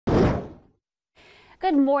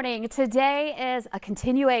Good morning. Today is a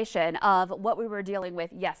continuation of what we were dealing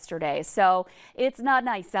with yesterday. So it's not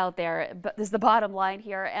nice out there, but this is the bottom line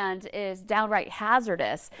here, and is downright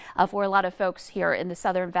hazardous for a lot of folks here in the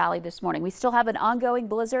Southern Valley this morning. We still have an ongoing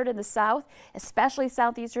blizzard in the south, especially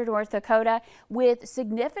southeastern North Dakota, with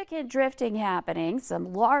significant drifting happening,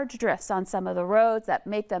 some large drifts on some of the roads that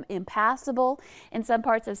make them impassable in some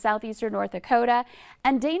parts of southeastern North Dakota,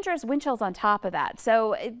 and dangerous wind chills on top of that.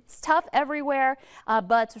 So it's tough everywhere.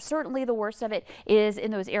 But certainly the worst of it is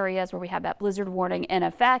in those areas where we have that blizzard warning in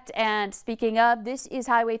effect. And speaking of, this is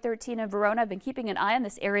Highway 13 in Verona. I've been keeping an eye on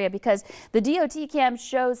this area because the DOT cam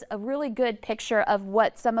shows a really good picture of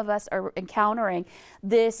what some of us are encountering,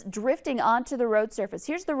 this drifting onto the road surface.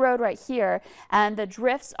 Here's the road right here, and the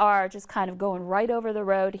drifts are just kind of going right over the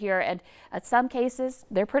road here. And in some cases,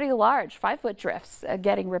 they're pretty large, 5-foot drifts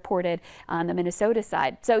getting reported on the Minnesota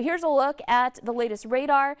side. So here's a look at the latest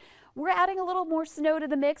radar. We're adding a little more snow to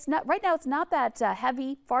the mix. Right now, it's not that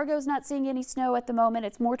heavy. Fargo's not seeing any snow at the moment.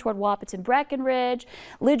 It's more toward Wahpeton, Breckenridge,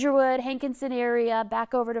 Lidgerwood, Hankinson area,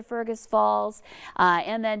 back over to Fergus Falls,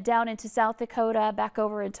 and then down into South Dakota, back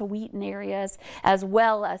over into Wheaton areas as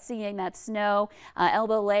well, seeing that snow.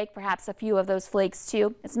 Elbow Lake, perhaps a few of those flakes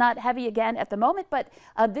too. It's not heavy again at the moment, but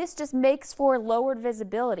this just makes for lowered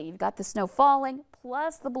visibility. You've got the snow falling,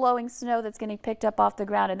 plus the blowing snow that's getting picked up off the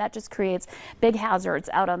ground, and that just creates big hazards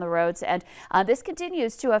out on the roads. And this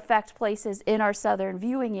continues to affect places in our southern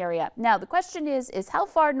viewing area. Now, the question is how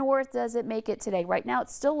far north does it make it today? Right now,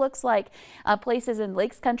 it still looks like places in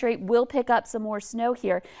Lakes Country will pick up some more snow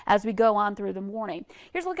here as we go on through the morning.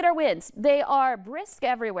 Here's a look at our winds. They are brisk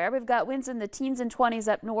everywhere. We've got winds in the teens and 20s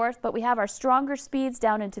up north, but we have our stronger speeds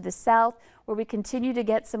down into the south, where we continue to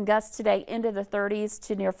get some gusts today into the 30s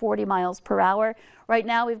to near 40 miles per hour. Right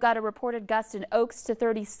now, we've got a reported gust in Oaks to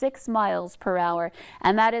 36 miles per hour,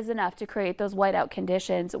 and that is enough to create those whiteout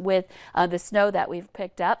conditions with the snow that we've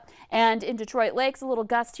picked up. And in Detroit Lakes, a little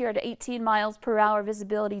gust here to 18 miles per hour,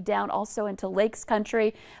 visibility down also into Lakes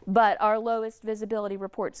Country, but our lowest visibility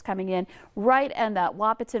reports coming in right in that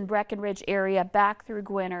Wahpeton, Breckenridge area, back through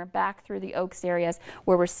Gwinner, back through the Oaks areas,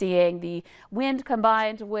 where we're seeing the wind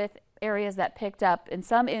combined with areas that picked up, in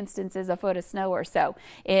some instances, a foot of snow or so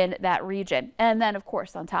in that region. And then, of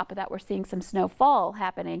course, on top of that, we're seeing some snowfall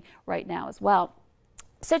happening right now as well.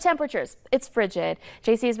 So temperatures, it's frigid.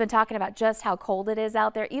 JC has been talking about just how cold it is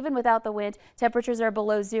out there. Even without the wind, temperatures are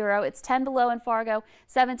below zero. It's 10 below in Fargo,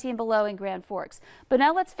 17 below in Grand Forks. But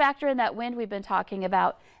now let's factor in that wind we've been talking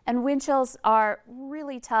about. And wind chills are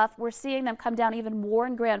really tough. We're seeing them come down even more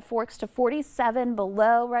in Grand Forks to 47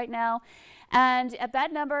 below right now. And at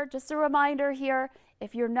that number, just a reminder here,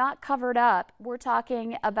 if you're not covered up, we're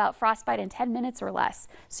talking about frostbite in 10 minutes or less.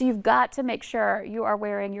 So you've got to make sure you are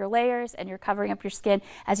wearing your layers and you're covering up your skin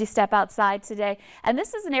as you step outside today. And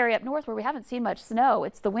this is an area up north where we haven't seen much snow.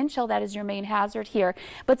 It's the wind chill that is your main hazard here.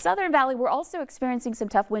 But Southern Valley, we're also experiencing some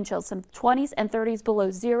tough wind chills, some 20s and 30s below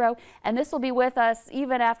zero. And this will be with us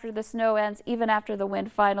even after the snow ends, even after the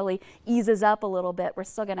wind finally eases up a little bit. We're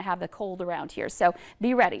still going to have the cold around here. So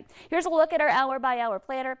be ready. Here's a look at our hour-by-hour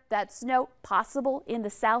planner. That snow possible in the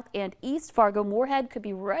south and east. Fargo-Moorhead could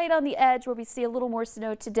be right on the edge where we see a little more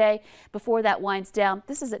snow today before that winds down.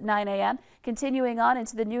 This is at 9 a.m. Continuing on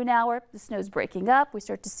into the noon hour, the snow's breaking up. We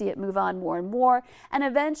start to see it move on more and more. And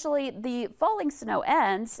eventually the falling snow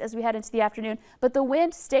ends as we head into the afternoon, but the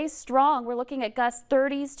wind stays strong. We're looking at gusts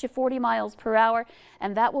 30s to 40 miles per hour,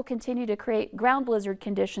 and that will continue to create ground blizzard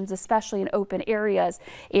conditions, especially in open areas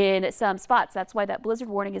in some spots. That's why that blizzard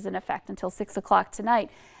warning is in effect until 6 o'clock tonight.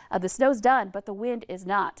 The snow's done, but the wind is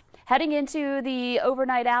not. Heading into the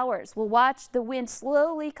overnight hours, we'll watch the wind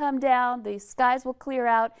slowly come down. The skies will clear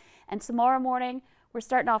out, and tomorrow morning, we're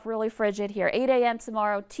starting off really frigid here. 8 a.m.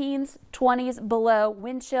 tomorrow, teens, 20s below,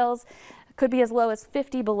 wind chills could be as low as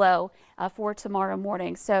 50 below for tomorrow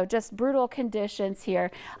morning. So just brutal conditions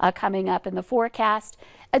here coming up in the forecast.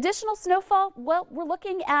 Additional snowfall, well, we're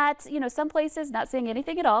looking at, some places not seeing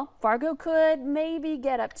anything at all. Fargo could maybe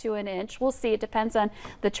get up to an inch. We'll see. It depends on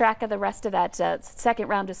the track of the rest of that second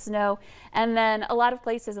round of snow. And then a lot of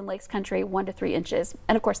places in Lakes Country, 1 to 3 inches.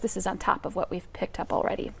 And of course, this is on top of what we've picked up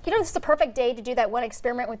already. This is the perfect day to do that one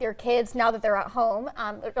experiment with your kids now that they're at home,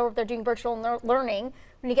 or if they're doing virtual learning.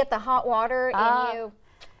 When you get the hot water and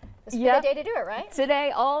this would be the day to do it, right?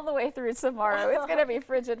 Today all the way through tomorrow. It's going to be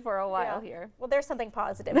frigid for a while here. Well, there's something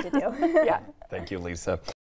positive to do. Yeah. Thank you, Lisa.